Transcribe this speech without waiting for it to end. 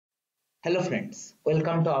Hello friends,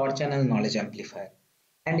 welcome to our channel Knowledge Amplifier.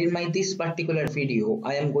 And in this particular video,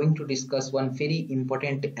 I am going to discuss one very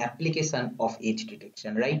important application of edge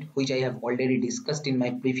detection, right? Which I have already discussed in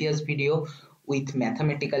my previous video with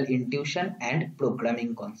mathematical intuition and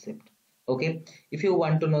programming concept. Okay, if you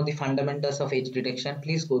want to know the fundamentals of edge detection,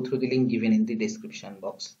 please go through the link given in the description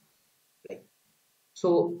box. Right.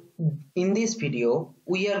 So in this video,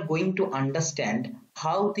 we are going to understand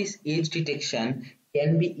how this edge detection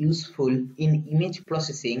can be useful in image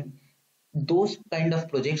processing, those kind of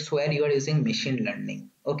projects where you are using machine learning.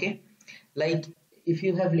 Okay, like if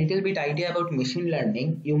you have little bit idea about machine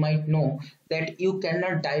learning, you might know that you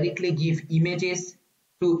cannot directly give images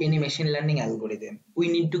to any machine learning algorithm. We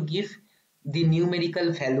need to give the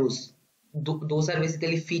numerical values. Those are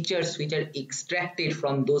basically features which are extracted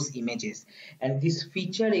from those images, and this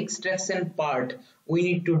feature extraction part we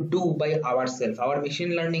need to do by ourselves. Our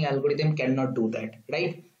machine learning algorithm cannot do that,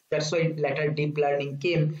 right? That's why later deep learning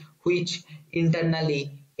came, which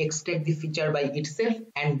internally extract the feature by itself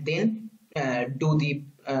and then do the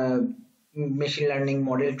machine learning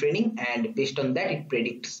model training, and based on that it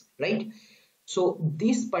predicts, right? So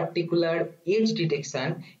this particular edge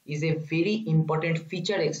detection is a very important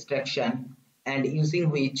feature extraction, and using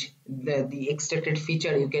which the extracted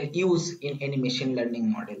feature you can use in any machine learning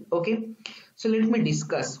model. Okay, so let me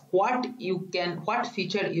discuss what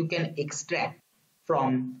feature you can extract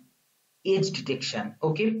from edge detection.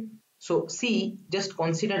 Okay, so see, just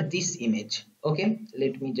consider this image. Okay,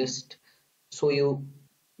 let me just show you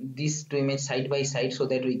these two images side by side so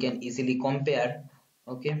that we can easily compare.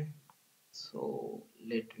 Okay, so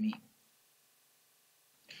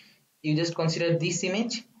you just consider this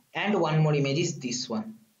image and one more image is this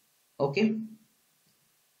one. Okay,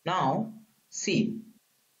 now see,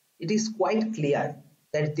 it is quite clear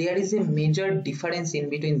that there is a major difference in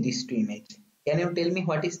between these two images. Can you tell me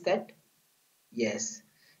what is that? Yes,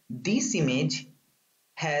 this image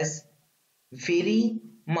has very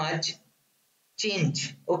much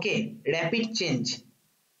change, okay, rapid change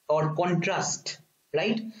or contrast,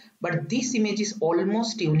 right? But this image is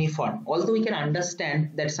almost uniform. Although we can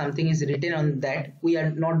understand that something is written on that, we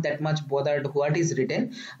are not that much bothered what is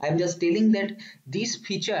written. I am just telling that this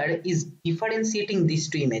feature is differentiating these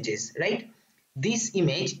two images, right? This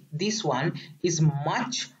image, this one, is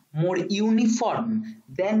much more uniform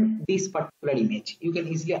than this particular image. You can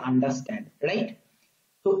easily understand, right?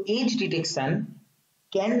 So edge detection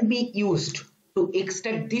can be used to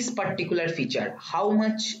extract this particular feature, how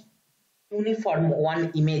much uniform one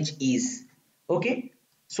image is. Okay,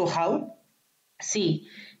 so how? See,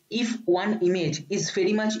 if one image is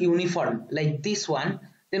very much uniform like this one,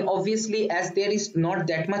 then obviously as there is not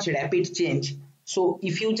that much rapid change, so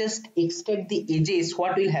if you just extract the edges,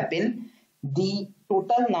 what will happen? The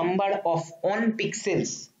total number of on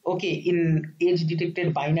pixels, okay, in edge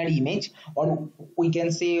detected binary image, or we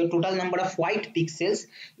can say total number of white pixels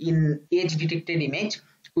in edge detected image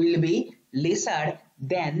will be lesser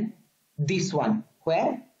than this one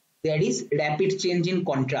where there is rapid change in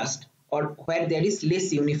contrast or where there is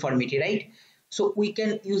less uniformity, right? So we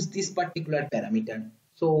can use this particular parameter.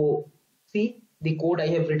 So see the code I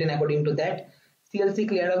have written according to that. CLC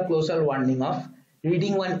clear all closure warning of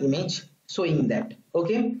reading one image, showing that,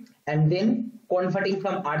 okay, and then converting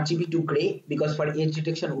from RGB to gray, because for edge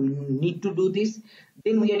detection we need to do this.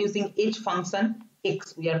 Then we are using edge function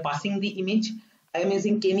X, we are passing the image. I am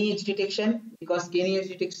using canny edge detection because canny edge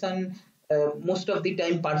detection most of the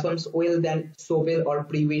time performs well than Sobel or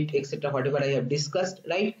Prerequisite, etc., whatever I have discussed,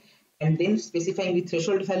 right? And then specifying the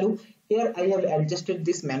threshold value. Here I have adjusted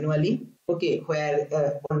this manually, okay,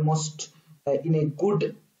 where almost in a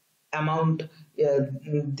good amount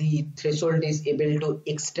the threshold is able to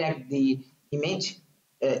extract the image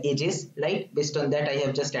edges, right? Based on that I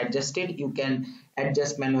have just adjusted. You can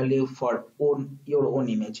adjust manually for your own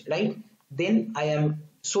image, right? Then I am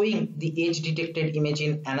showing the edge detected image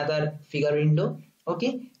in another figure window.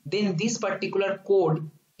 Okay, then this particular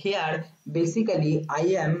code here, basically I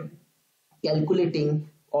am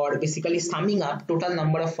calculating or basically summing up total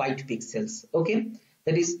number of white pixels. Okay,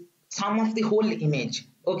 that is sum of the whole image.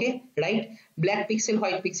 Okay, right? Black pixel,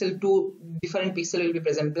 white pixel, two different pixel will be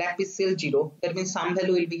present. Black pixel 0, that means some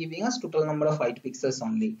value will be giving us total number of white pixels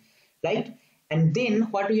only, right? And then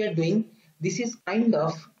what we are doing, this is kind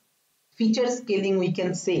of feature scaling, we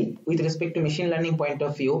can say, with respect to machine learning point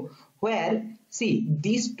of view, where see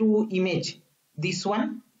these two image, this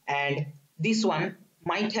one and this one,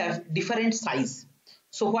 might have different size.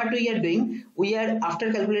 So what we are doing, we are,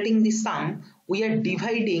 after calculating the sum, we are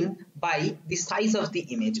dividing by the size of the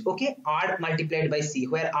image. Okay, R multiplied by C,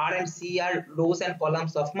 where R and C are rows and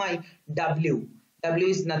columns of my W. W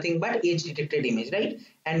is nothing but age detected image, right?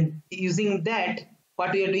 And using that,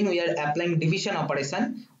 what we are doing, we are applying division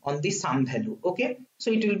operation on the sum value. Okay,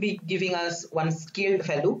 so it will be giving us one scaled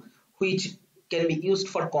value which can be used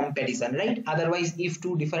for comparison, right? Otherwise, if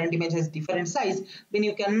two different images has different size, then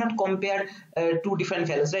you cannot compare two different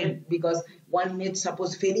values, right? Because one image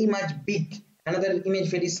suppose very much big, another image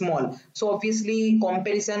very small, so obviously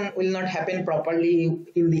comparison will not happen properly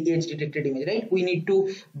in the age detected image, right? We need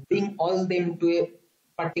to bring all them to a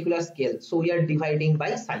particular scale, so we are dividing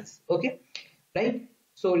by size. Okay, right?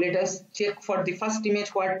 So let us check for the first image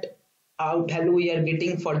what value we are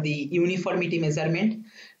getting for the uniformity measurement.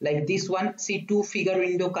 Like this one, see two figure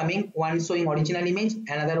window coming, one showing original image,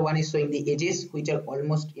 another one is showing the edges which are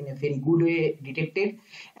almost in a very good way detected.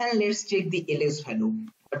 And let's check the ls value,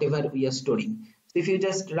 whatever we are storing. So if you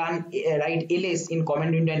just write ls in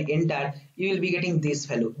comment window and enter, you will be getting this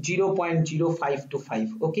value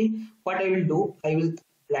 0.0525. Okay, what I will do, I will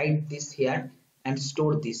write this here and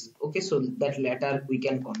store this. Okay, so that later we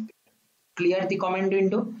can compare. Clear the comment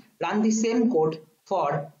window, run the same code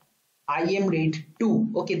for imread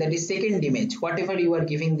 2. Okay, that is second image, whatever you are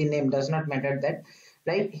giving the name does not matter that,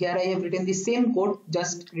 right? Here I have written the same code,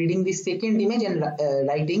 just reading the second image and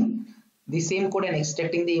writing the same code and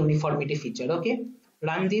extracting the uniformity feature. Okay,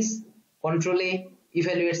 run this, control A,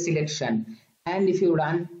 evaluate selection, and if you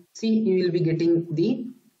run, see, you will be getting the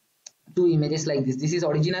two images like this. This is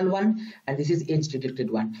original one and this is age detected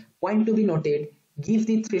one. Point to be noted, give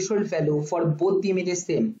the threshold value for both the images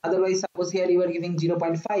same. Otherwise, suppose here you are giving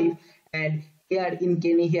 0.5 and here in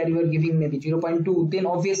canny here you are giving maybe 0.2, then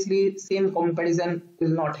obviously same comparison will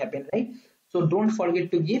not happen, right? So don't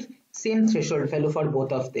forget to give same threshold value for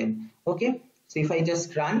both of them. Okay, so if I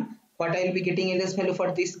just run, what I will be getting ls value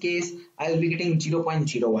for this case, I will be getting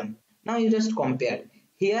 0.01. Now you just compare.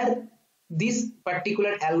 Here this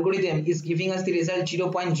particular algorithm is giving us the result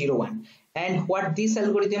 0.01, and what this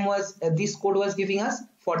algorithm was, this code was giving us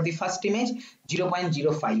for the first image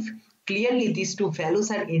 0.05. Clearly these two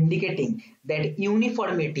values are indicating that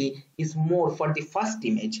uniformity is more for the first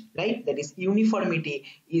image, right? That is, uniformity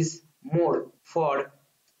is more for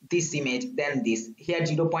this image than this. Here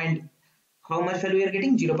 0. How much value we are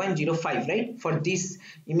getting? 0.05, right? For this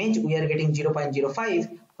image we are getting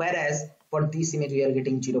 0.05, whereas for this image we are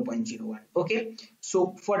getting 0.01. Okay,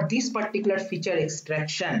 so for this particular feature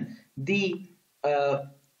extraction, the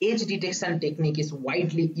age detection technique is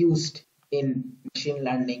widely used in machine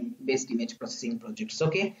learning based image processing projects.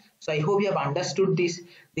 Okay, so I hope you have understood this.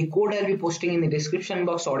 The code I'll be posting in the description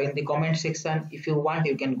box or in the comment section. If you want,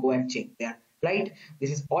 you can go and check there. Right,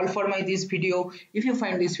 this is all for this video. If you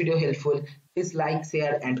find this video helpful, please like,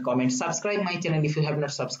 share and comment. Subscribe my channel if you have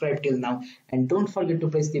not subscribed till now, and don't forget to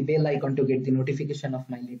press the bell icon to get the notification of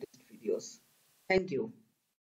my latest videos. Thank you.